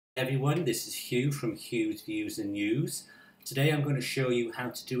Everyone, this is Hugh from Hugh's Views and News. Today I'm going to show you how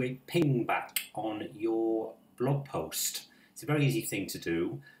to do a pingback on your blog post. It's a very easy thing to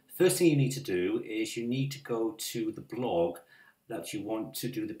do. First thing you need to do is you need to go to the blog that you want to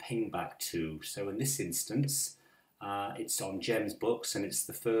do the pingback to. So in this instance, it's on Jem's books, and it's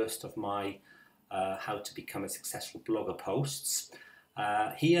the first of my how to become a successful blogger posts.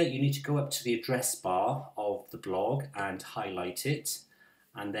 Here you need to go up to the address bar of the blog and highlight it,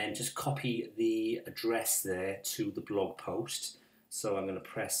 and then just copy the address there to the blog post. So I'm going to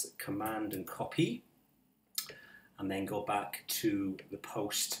press Command and copy, and then go back to the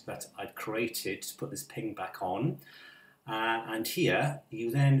post that I've created to put this pingback on. And here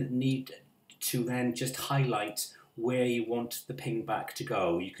you then need to then just highlight where you want the pingback to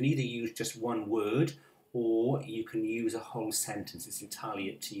go. You can either use just one word or you can use a whole sentence. It's entirely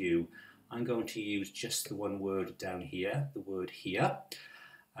up to you. I'm going to use just the one word down here, the word here.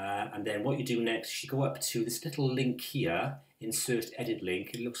 And then what you do next is you go up to this little link here, insert edit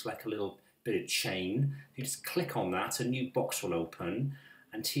link. It looks like a little bit of chain. You just click on that, a new box will open,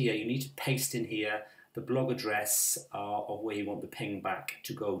 and here you need to paste in here the blog address of where you want the pingback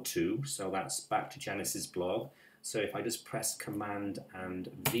to go to. So that's back to Janice's blog. So if I just press Command and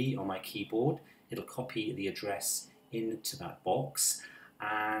V on my keyboard, it'll copy the address into that box.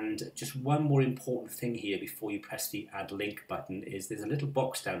 And just one more important thing here before you press the Add Link button is there's a little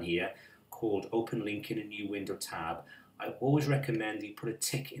box down here called Open Link in a New Window tab. I always recommend that you put a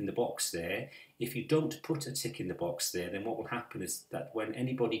tick in the box there. If you don't put a tick in the box there, then what will happen is that when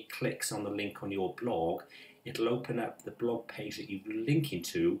anybody clicks on the link on your blog, it'll open up the blog page that you're linking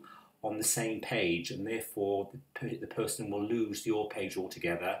to on the same page, and therefore the person will lose your page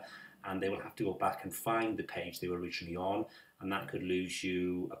altogether, and they will have to go back and find the page they were originally on, and that could lose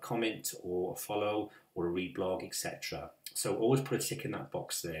you a comment or a follow or a reblog, etc. So always put a tick in that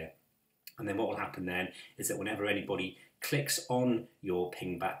box there. And then what will happen then is that whenever anybody clicks on your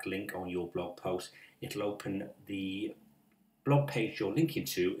pingback link on your blog post, it'll open the blog page you're linking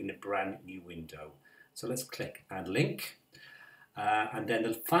to in a brand new window. So let's click Add Link. And then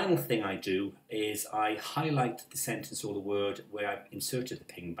the final thing I do is I highlight the sentence or the word where I've inserted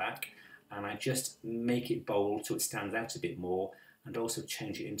the pingback, and I just make it bold so it stands out a bit more, and also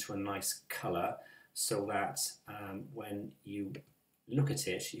change it into a nice colour so that when you look at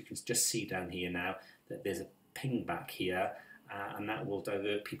it, you can just see down here now that there's a pingback here, and that will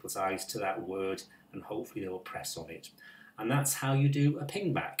divert people's eyes to that word, and hopefully they will press on it. And that's how you do a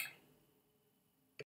pingback.